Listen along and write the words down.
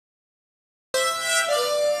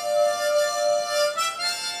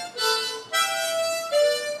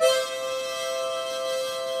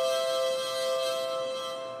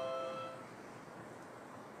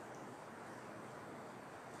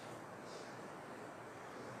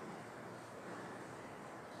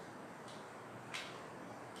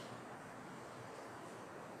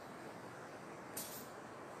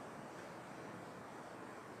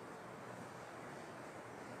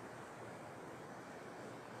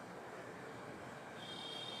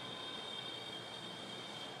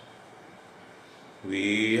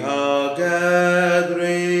We are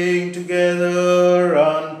gathering together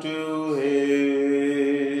unto Him.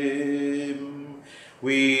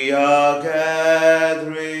 We are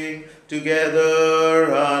gathering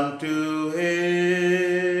together unto Him.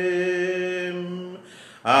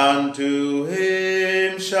 Unto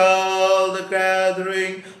Him shall the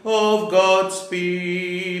gathering of God's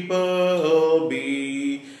people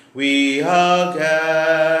be. We are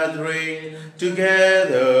gathering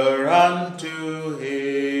together unto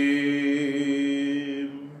Him.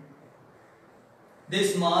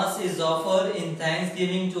 This Mass is offered in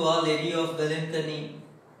thanksgiving to Our Lady of Belencani.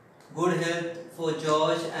 Good health for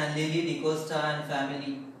George and Lily DeCosta and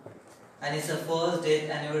family. And it's a first death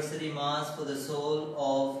anniversary Mass for the soul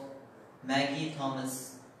of Maggie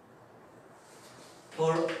Thomas.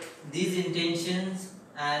 For these intentions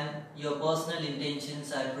and your personal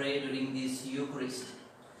intentions, I pray during this Eucharist.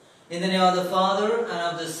 In the name of the Father, and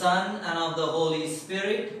of the Son, and of the Holy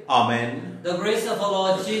Spirit. Amen. The grace of our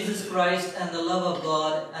Lord Jesus Christ, and the love of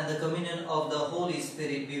God, and the communion of the Holy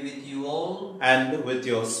Spirit be with you all. And with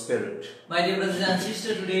your spirit. My dear brothers and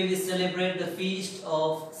sisters, today we celebrate the feast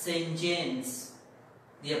of Saint James,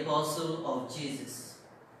 the Apostle of Jesus.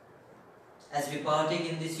 As we partake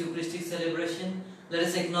in this Eucharistic celebration, let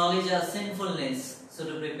us acknowledge our sinfulness, so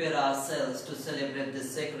to prepare ourselves to celebrate the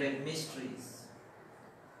sacred mysteries.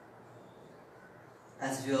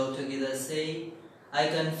 As we all together say, I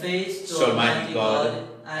confess to Almighty God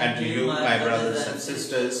and to you, my brothers and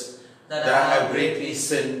sisters, that I have greatly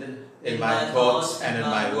sinned in my thoughts and in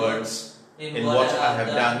my words, in what I have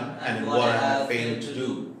done and in what I have failed to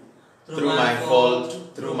do. Through my fault,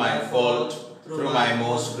 through my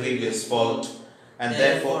most grievous fault, and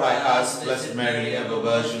therefore I ask Blessed Mary, ever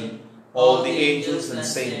Virgin, all the angels and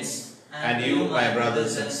saints, and you, my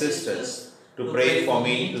brothers and sisters, to pray for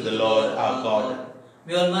me to the Lord our God.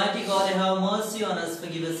 May Almighty God have mercy on us,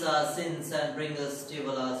 forgive us our sins, and bring us to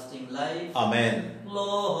everlasting life. Amen.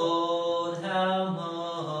 Lord, have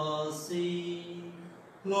mercy.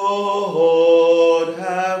 Lord,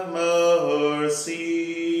 have mercy.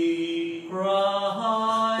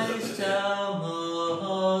 Christ, have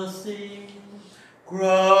mercy.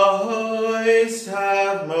 Christ,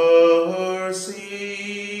 have mercy.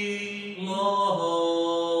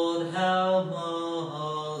 Lord, have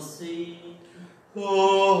mercy.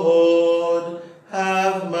 Lord,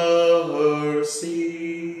 have mercy.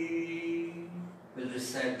 We'll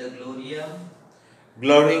recite the Gloria.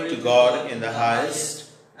 Glory to God in the highest,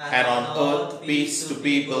 and on earth peace to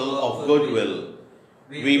people of good will.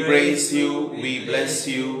 We praise you, we bless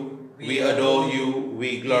you, we adore you,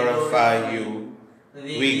 we glorify you.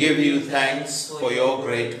 We give you thanks for your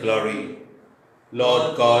great glory.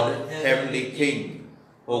 Lord God, heavenly King,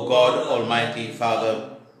 O God, almighty Father,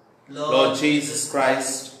 Lord Jesus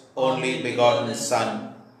Christ, only begotten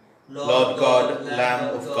Son, Lord God,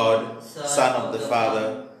 Lamb of God, Son of the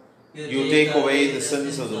Father, you take away the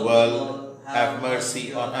sins of the world, have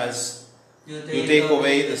mercy on us. You take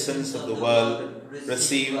away the sins of the world,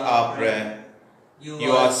 receive our prayer.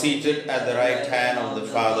 You are seated at the right hand of the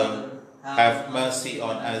Father, have mercy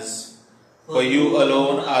on us. For you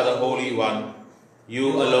alone are the Holy One,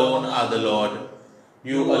 you alone are the Lord.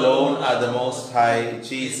 You alone are the Most High,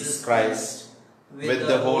 Jesus Christ, with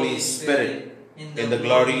the Holy Spirit, in the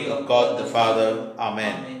glory of God the Father.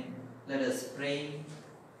 Amen. Let us pray.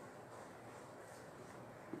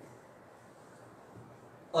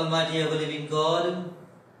 Almighty ever-living God,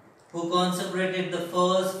 who consecrated the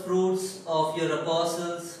first fruits of your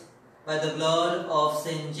apostles by the blood of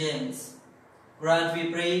Saint James, grant, we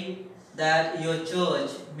pray, that your church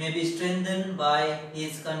may be strengthened by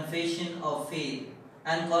his confession of faith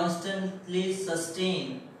and constantly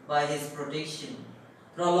sustained by his protection.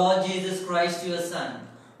 Through our Lord Jesus Christ, your Son,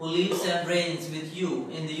 who lives and reigns with you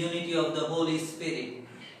in the unity of the Holy Spirit,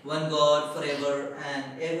 one God, forever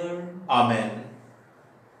and ever. Amen.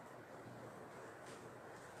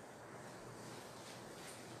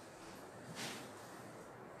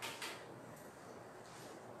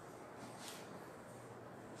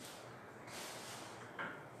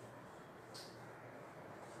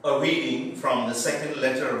 A reading from the second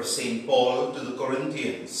letter of St. Paul to the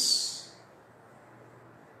Corinthians.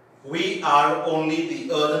 We are only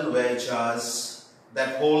the earthenware jars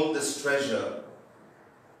that hold this treasure,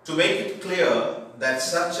 to make it clear that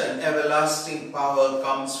such an everlasting power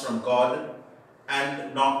comes from God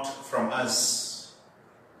and not from us.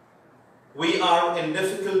 We are in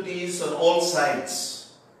difficulties on all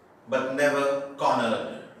sides, but never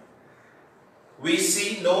cornered. We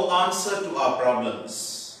see no answer to our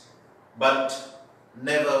problems, but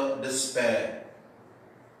never despair.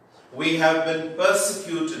 We have been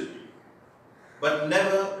persecuted, but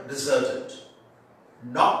never deserted,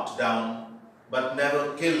 knocked down, but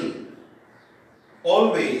never killed.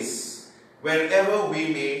 Always, wherever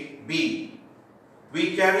we may be,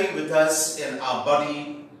 we carry with us in our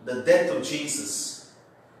body the death of Jesus,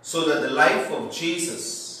 so that the life of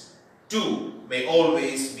Jesus too may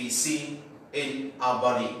always be seen in our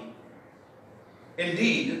body.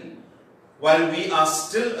 Indeed, while we are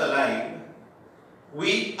still alive,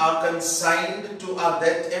 we are consigned to our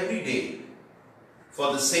death every day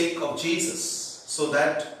for the sake of Jesus, so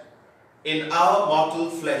that in our mortal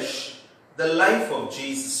flesh the life of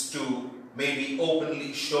Jesus too may be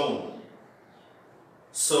openly shown.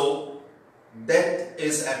 So, death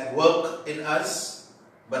is at work in us,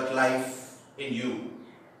 but life in you.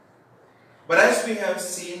 But as we have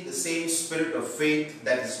seen the same spirit of faith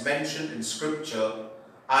that is mentioned in Scripture,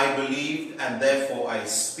 I believed and therefore I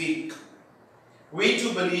speak. We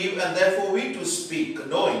too believe and therefore we too speak,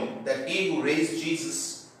 knowing that He who raised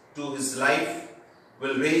Jesus to His life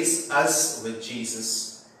will raise us with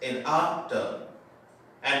Jesus in our turn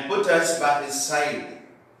and put us by His side,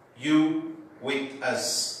 you with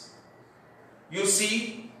us. You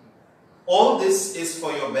see, all this is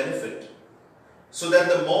for your benefit, so that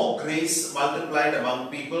the more grace multiplied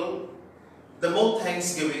among people, the more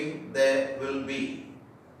thanksgiving there will be,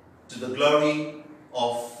 to the glory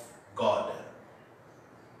of God.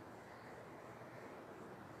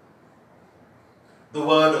 The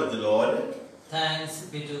word of the Lord. Thanks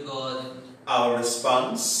be to God. Our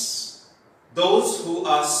response: those who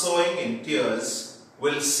are sowing in tears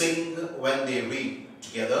will sing when they reap.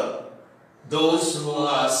 Together. Those who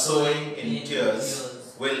are sowing in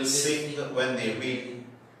tears will sing when they reap.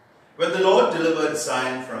 When the Lord delivered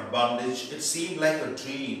Zion from bondage, it seemed like a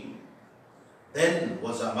dream. Then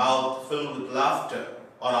was our mouth filled with laughter,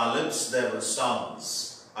 on our lips there were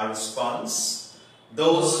songs. Our response: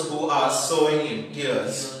 those who are sowing in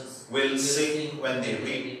tears will sing when they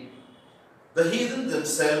reap. The heathen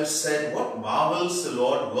themselves said, what marvels the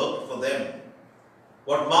Lord worked for them.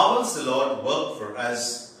 What marvels the Lord worked for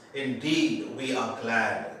us. Indeed, we are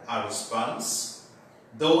glad. Our response: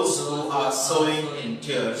 those who are sowing in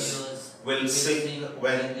tears will sing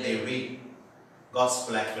when they reap.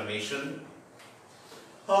 Gospel acclamation.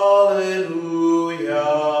 Hallelujah,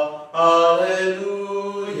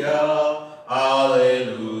 hallelujah,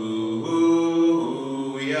 hallelujah.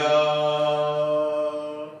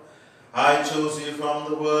 I chose you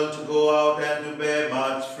from the world to go out and to bear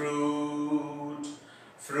much fruit,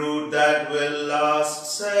 fruit that will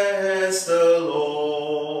last, says the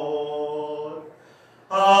Lord.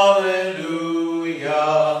 Hallelujah,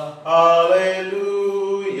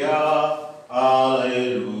 hallelujah,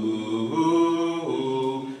 hallelujah.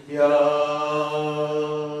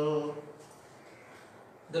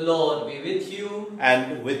 The Lord be with you.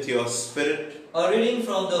 And with your spirit. A reading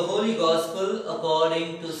from the Holy Gospel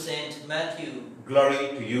according to Saint Matthew.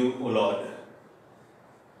 Glory to you, O Lord.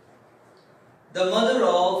 The mother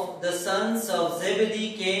of the sons of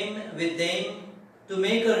Zebedee came with them to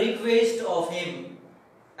make a request of him,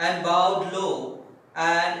 and bowed low,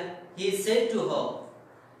 and he said to her,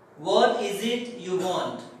 what is it you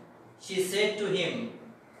want? She said to him,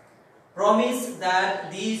 promise that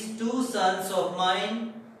these 2 sons of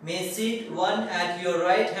mine may sit, one at your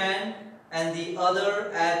right hand and the other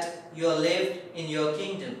at your left in your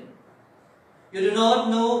kingdom. You do not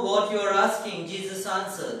know what you are asking, Jesus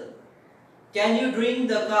answered. Can you drink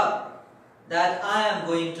the cup that I am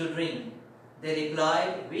going to drink? They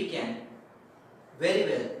replied, we can. Very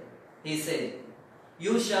well, he said,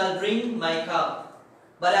 you shall drink my cup,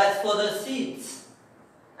 but as for the seats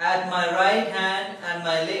at my right hand and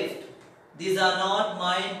my left, these are not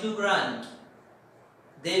mine to grant.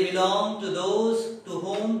 They belong to those to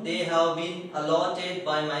whom they have been allotted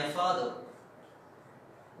by my Father.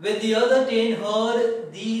 When the other 10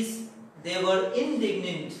 heard these, they were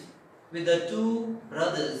indignant with the 2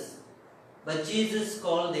 brothers. But Jesus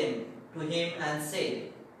called them to him and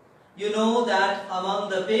said, you know that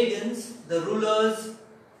among the pagans the rulers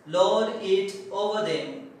lord it over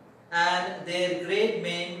them, and their great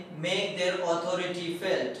men make their authority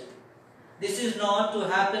felt. This is not to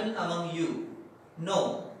happen among you.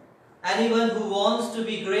 No, anyone who wants to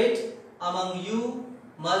be great among you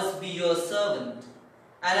must be your servant,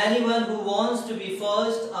 and anyone who wants to be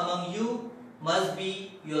first among you must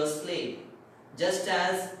be your slave, just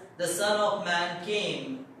as the Son of Man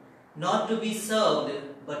came not to be served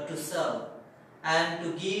but to serve, and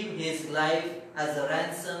to give his life as a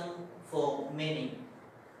ransom for many.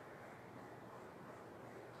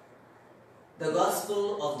 The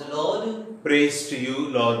Gospel of the Lord. Praise to you,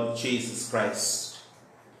 Lord Jesus Christ.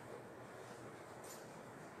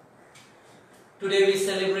 Today we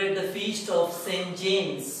celebrate the feast of Saint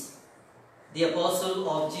James, the apostle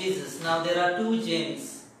of Jesus. Now there are two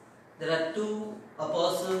James. There are two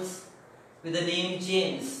apostles with the name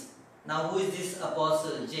James. Now who is this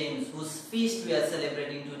apostle James, whose feast we are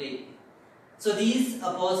celebrating today? So this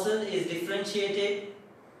apostle is differentiated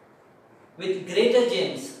with greater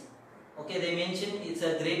James. Okay, they mention it's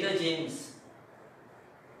a greater James.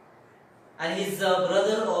 And he is the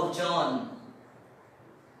brother of John,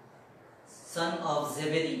 son of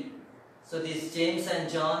Zebedee. So this James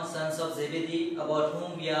and John, sons of Zebedee, about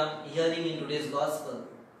whom we are hearing in today's gospel.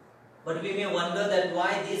 But we may wonder that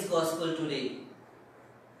why this gospel today?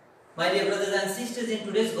 My dear brothers and sisters, in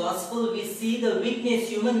today's gospel we see the weakness,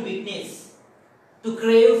 human weakness, to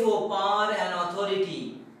crave for power and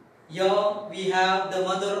authority. Here we have the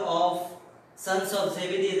mother of sons of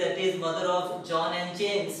Zebedee, that is mother of John and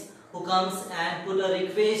James, who comes and put a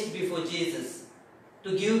request before Jesus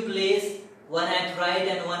to give place, one at right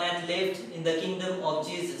and one at left in the kingdom of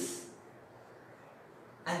Jesus.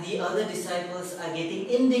 And the other disciples are getting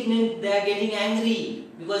indignant, they are getting angry,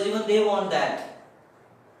 because even they want that.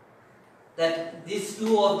 That these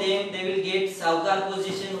two of them, they will get Saukar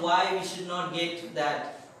position, why we should not get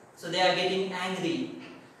that? So they are getting angry.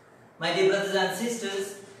 My dear brothers and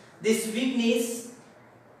sisters, this weakness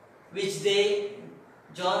which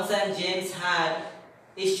John and James had,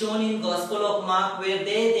 is shown in Gospel of Mark, where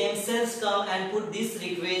they themselves come and put this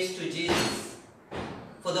request to Jesus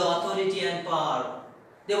for the authority and power.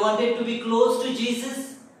 They wanted to be close to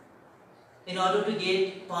Jesus in order to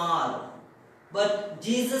get power. But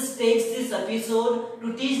Jesus takes this episode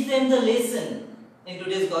to teach them the lesson in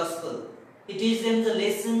today's gospel. He teaches them the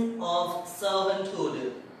lesson of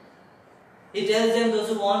servanthood. He tells them those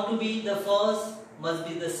who want to be the first must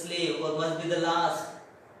be the slave or must be the last.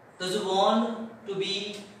 Those who want to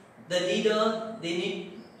be the leader, they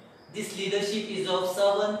need, this leadership is of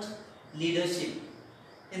servant leadership.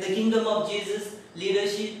 In the kingdom of Jesus,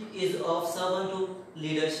 leadership is of servanthood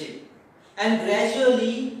leadership. And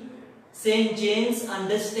gradually, Saint James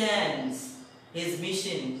understands his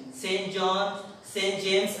mission. Saint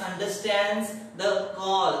James understands the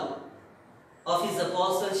call of his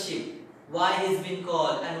apostleship, why he's been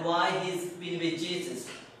called and why he's been with Jesus.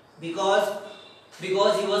 Because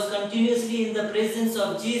he was continuously in the presence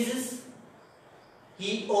of Jesus,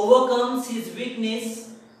 he overcomes his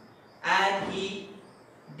weakness and he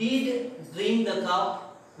did drink the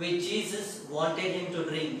cup which Jesus wanted him to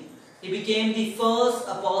drink. He became the first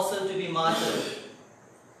apostle to be martyred.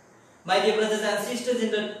 My dear brothers and sisters,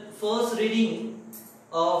 in the first reading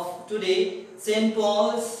of today, St.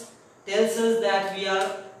 Paul tells us that we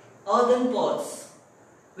are earthen pots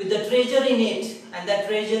with the treasure in it, and that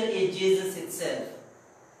treasure is Jesus itself.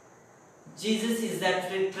 Jesus is that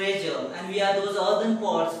treasure, and we are those earthen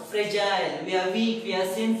pots, fragile, we are weak, we are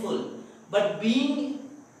sinful. But being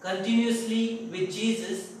continuously with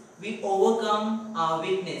Jesus, we overcome our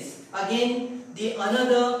weakness. Again, the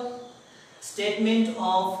another statement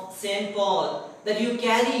of St. Paul, that you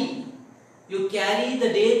carry the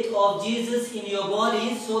death of Jesus in your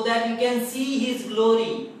body so that you can see his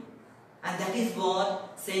glory. And that is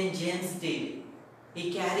what St. James did.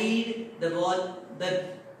 He carried the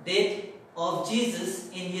death of Jesus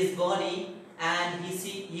in his body, and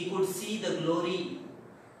he could see the glory.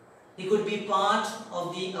 He could be part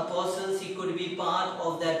of the apostles, he could be part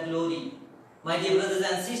of that glory. My dear brothers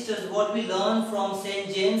and sisters, what we learn from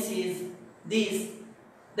St. James is this,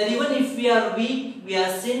 that even if we are weak, we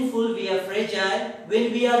are sinful, we are fragile,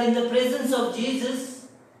 when we are in the presence of Jesus,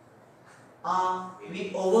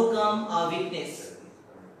 we overcome our weakness.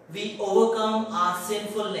 We overcome our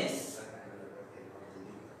sinfulness.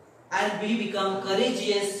 And we become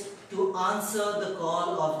courageous to answer the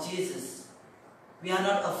call of Jesus. We are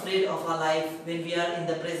not afraid of our life when we are in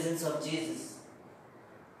the presence of Jesus.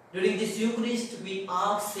 During this Eucharist, we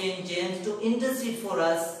ask St. James to intercede for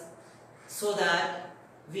us so that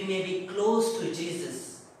we may be close to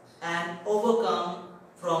Jesus and overcome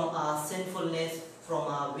from our sinfulness, from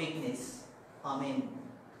our weakness. Amen.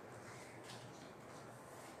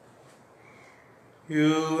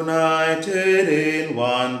 United in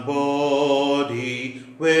one body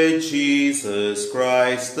with Jesus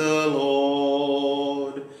Christ the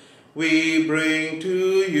Lord, we bring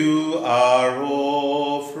to you our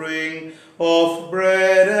offering of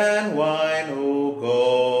bread and wine, O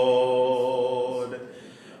God.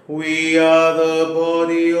 We are the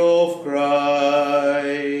body of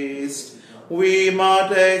Christ. We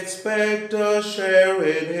might expect a share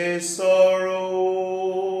in his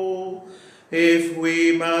sorrow, if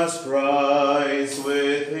we must rise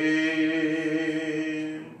with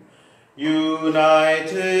him.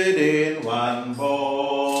 United in one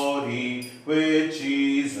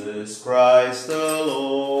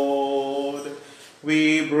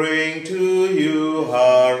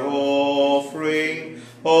offering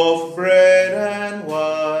of bread and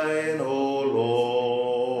wine, O Lord.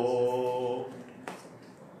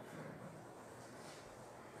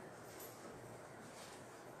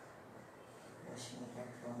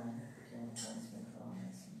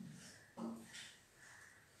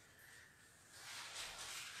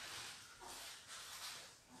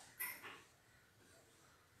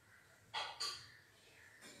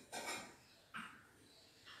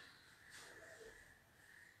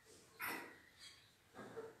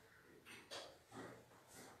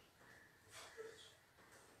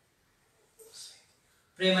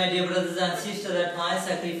 Pray, my dear brothers and sisters, that my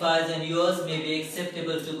sacrifice and yours may be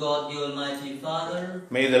acceptable to God, the Almighty Father.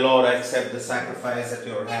 May the Lord accept the sacrifice at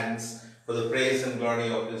your hands for the praise and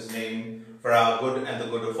glory of his name, for our good and the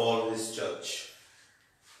good of all his church.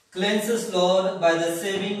 Cleanse us, Lord, by the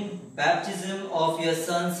saving baptism of your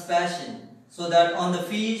Son's passion, so that on the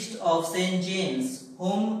feast of St. James,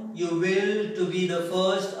 whom you will to be the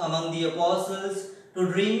first among the apostles to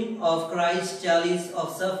drink of Christ's chalice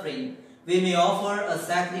of suffering, we may offer a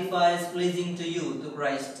sacrifice pleasing to you, to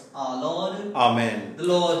Christ our Lord. Amen. The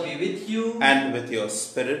Lord be with you. And with your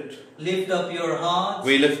spirit. Lift up your hearts.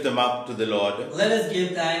 We lift them up to the Lord. Let us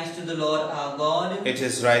give thanks to the Lord our God. It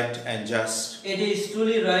is right and just. It is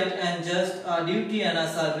truly right and just, our duty and our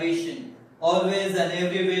salvation, always and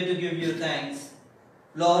everywhere to give you thanks.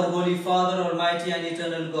 Lord, Holy Father, Almighty and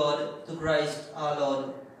Eternal God, to Christ our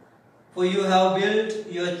Lord. For you have built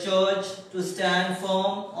your church to stand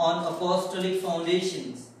firm on apostolic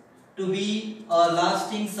foundations, to be a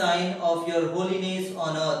lasting sign of your holiness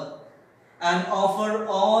on earth, and offer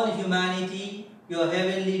all humanity your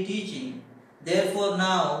heavenly teaching. Therefore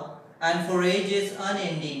now, and for ages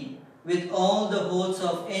unending, with all the hosts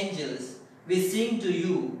of angels, we sing to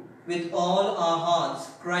you with all our hearts,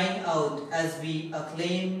 crying out as we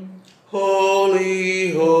acclaim,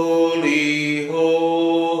 Holy, holy,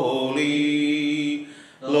 holy,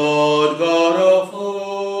 Lord God of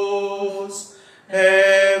hosts,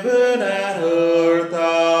 heaven and earth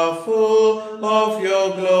are full of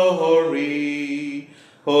your glory.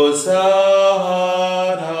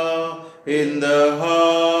 Hosanna in the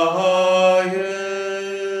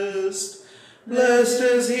highest. Blessed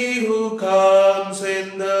is he who comes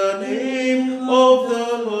in the name of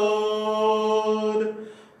the Lord.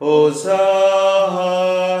 Hosanna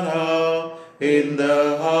in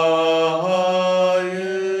the highest.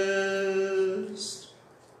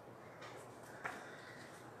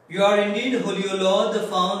 You are indeed holy, O Lord, the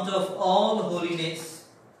fount of all holiness.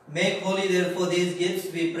 Make holy therefore these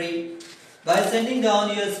gifts, we pray, by sending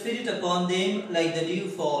down your Spirit upon them like the dew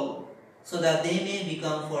fall, so that they may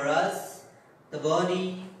become for us the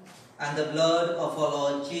body and the blood of our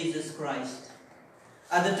Lord Jesus Christ.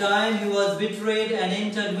 At the time he was betrayed and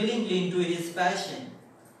entered willingly into his passion,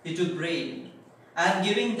 he took bread, and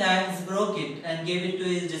giving thanks broke it and gave it to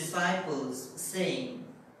his disciples, saying,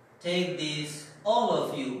 Take this, all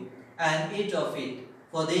of you, and eat of it,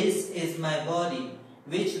 for this is my body,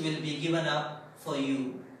 which will be given up for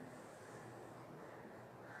you.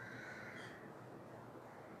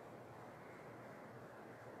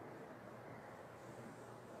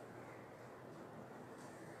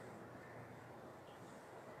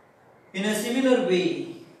 In a similar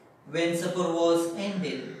way, when supper was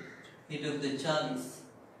ended, he took the chalice,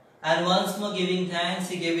 and once more giving thanks,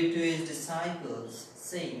 he gave it to his disciples,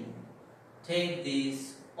 saying, Take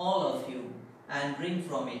this, all of you, and drink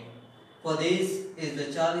from it, for this is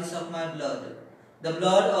the chalice of my blood, the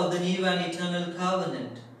blood of the new and eternal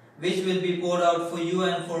covenant, which will be poured out for you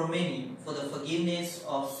and for many, for the forgiveness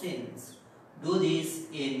of sins. Do this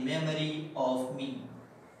in memory of me.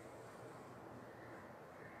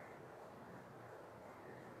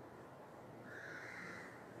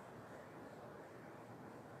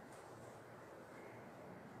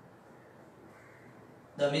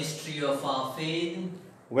 The mystery of our faith.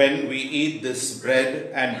 When we eat this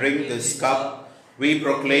bread and drink this cup, we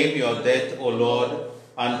proclaim your death, O Lord,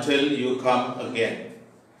 until you come again.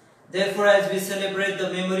 Therefore, as we celebrate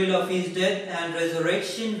the memorial of his death and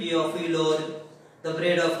resurrection, we offer you, Lord, the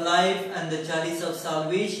bread of life and the chalice of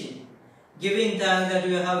salvation, giving thanks that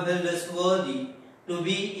you have held us worthy to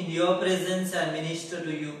be in your presence and minister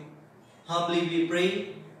to you. Humbly we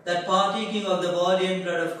pray that partaking of the body and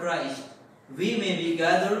blood of Christ, we may be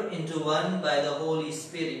gathered into one by the Holy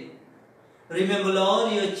Spirit. Remember,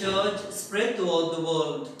 Lord, your church spread throughout the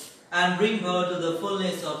world, and bring her to the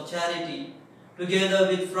fullness of charity, together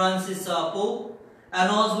with Francis our Pope,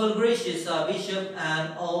 and Oswald Gracious our Bishop,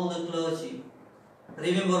 and all the clergy.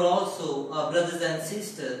 Remember also our brothers and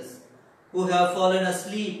sisters who have fallen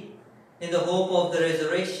asleep in the hope of the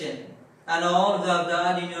resurrection, and all who have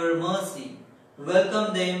died in your mercy.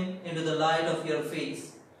 Welcome them into the light of your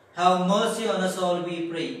face. Have mercy on us all, we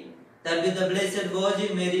pray, that with the Blessed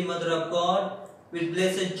Virgin Mary, Mother of God, with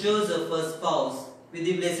Blessed Joseph, her spouse, with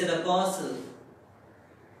the Blessed Apostle,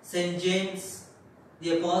 Saint James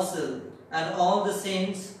the Apostle, and all the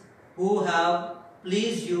saints who have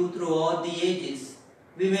pleased you throughout the ages,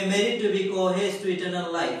 we may merit to be co-heirs to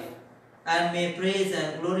eternal life, and may praise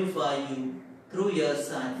and glorify you through your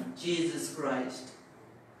Son, Jesus Christ.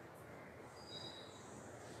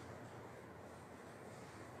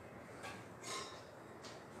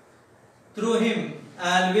 Through him,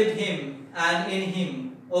 and with him, and in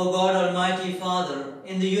him, O God Almighty Father,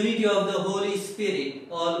 in the unity of the Holy Spirit,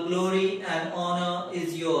 all glory and honor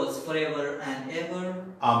is yours forever and ever.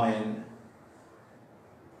 Amen.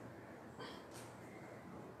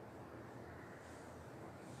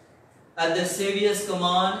 At the Saviour's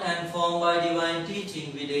command and formed by divine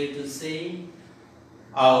teaching, we dare to say,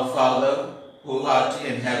 Our Father, who art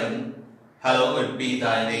in heaven, hallowed be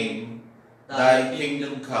thy name. Thy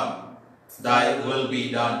kingdom come, thy will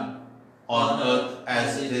be done, on earth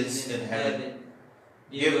as it is in heaven.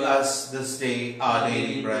 Give us this day our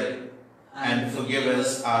daily bread, and forgive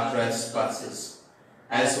us our trespasses,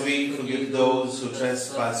 as we forgive those who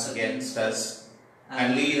trespass against us.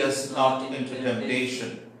 And lead us not into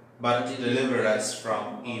temptation, but deliver us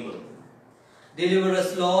from evil. Deliver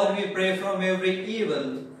us, Lord, we pray, from every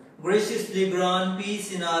evil. Graciously grant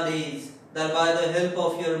peace in our days, that by the help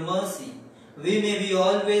of your mercy, we may be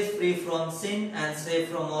always free from sin and safe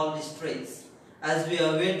from all distress, as we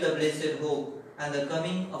await the blessed hope and the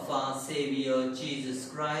coming of our Saviour, Jesus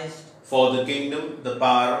Christ. For the kingdom, the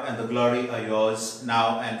power, and the glory are yours,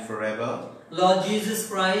 now and forever. Lord Jesus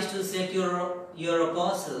Christ, who said your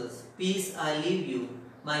apostles, peace I leave you,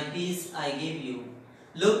 my peace I give you.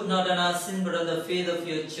 Look not on our sin, but on the faith of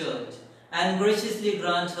your church, and graciously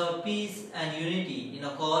grant her peace and unity in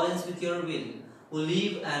accordance with your will, who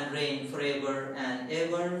live and reign forever and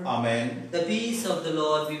ever. Amen. The peace of the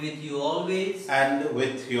Lord be with you always. And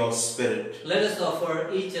with your spirit. Let us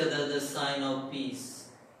offer each other the sign of peace.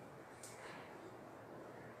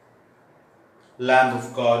 Lamb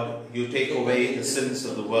of God, you take away the sins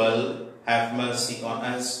of the world, have mercy on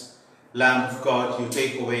us. Lamb of God, you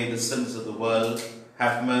take away the sins of the world,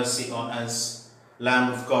 have mercy on us.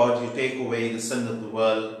 Lamb of God, you take away the sin of the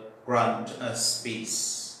world, grant us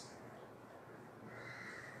peace.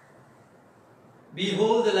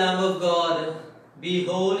 Behold the Lamb of God.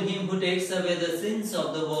 Behold him who takes away the sins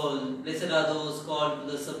of the world. Blessed are those called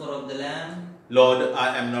to the supper of the Lamb. Lord,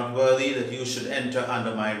 I am not worthy that you should enter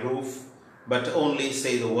under my roof, but only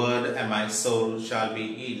say the word, and my soul shall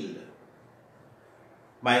be healed.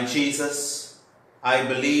 My Jesus, I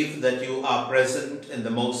believe that you are present in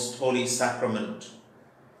the most holy sacrament.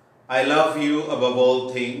 I love you above all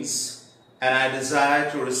things, and I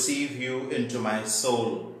desire to receive you into my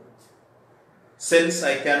soul. Since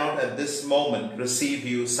I cannot at this moment receive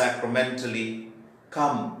you sacramentally,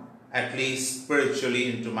 come, at least spiritually,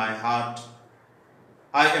 into my heart.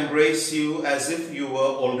 I embrace you as if you were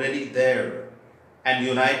already there, and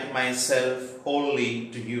unite myself wholly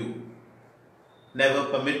to you. Never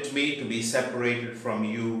permit me to be separated from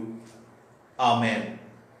you. Amen.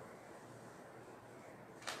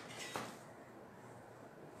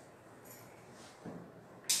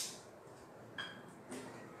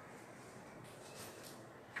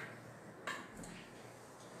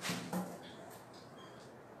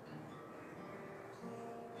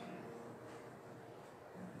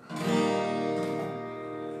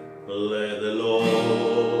 Let the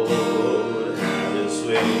Lord have his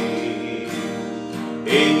way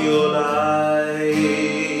in your life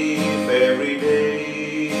every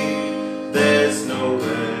day. There's no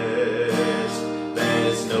rest,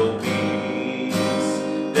 there's no peace,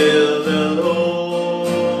 till the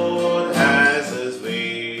Lord has his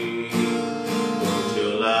way. Put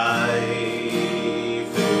your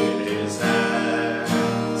life in his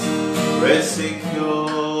hands, rest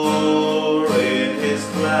secure in his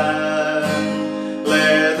plan.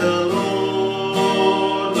 Let the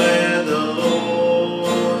Lord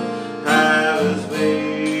have his way.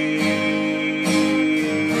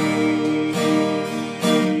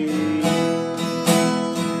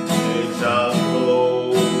 It shall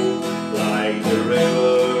flow like the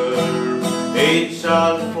river, it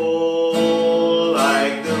shall fall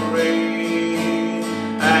like the rain,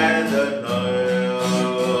 and the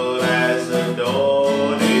night as the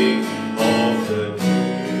dawning of the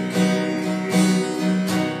day.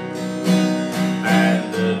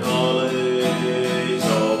 And the knowledge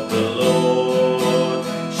of the Lord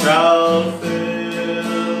shall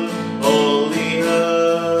fill all the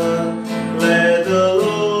earth. Let the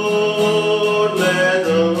Lord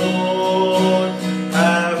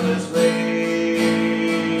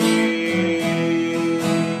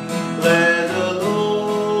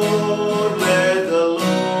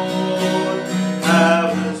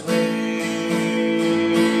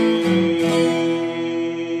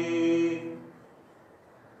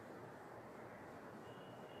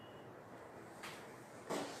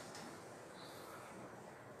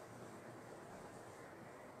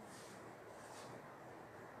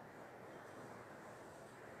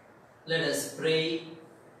Let us pray.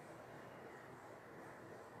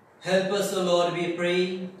 Help us, O Lord, we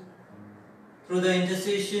pray, through the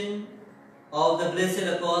intercession of the blessed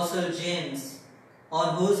Apostle James,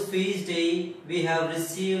 on whose feast day we have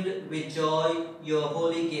received with joy your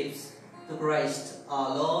holy gifts, to Christ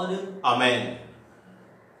our Lord. Amen.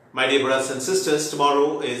 My dear brothers and sisters,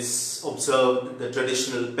 tomorrow is observed the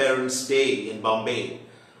traditional Parents' Day in Bombay.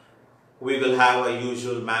 We will have our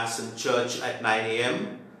usual Mass in church at 9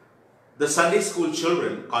 a.m. The Sunday school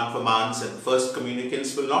children, confirmands and first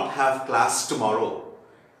communicants will not have class tomorrow.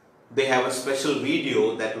 They have a special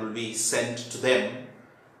video that will be sent to them.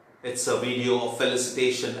 It's a video of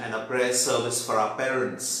felicitation and a prayer service for our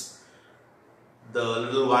parents. The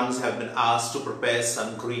little ones have been asked to prepare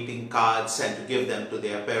some greeting cards and to give them to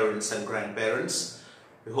their parents and grandparents.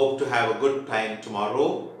 We hope to have a good time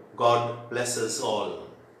tomorrow. God bless us all.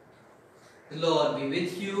 The Lord be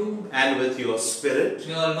with you. And with your spirit.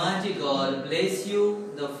 May Almighty God bless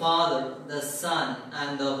you, the Father, the Son,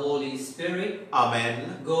 and the Holy Spirit.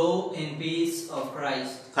 Amen. Go in peace of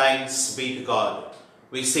Christ. Thanks be to God.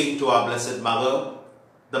 We sing to our Blessed Mother,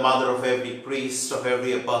 the mother of every priest, of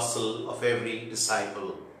every apostle, of every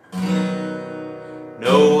disciple.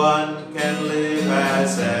 No one can live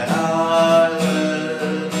as an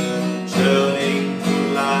island, journeying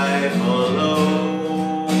through life alone.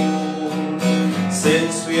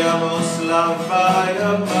 Since we are most loved by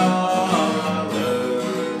a mother,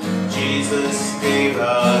 Jesus gave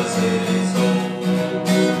us his own.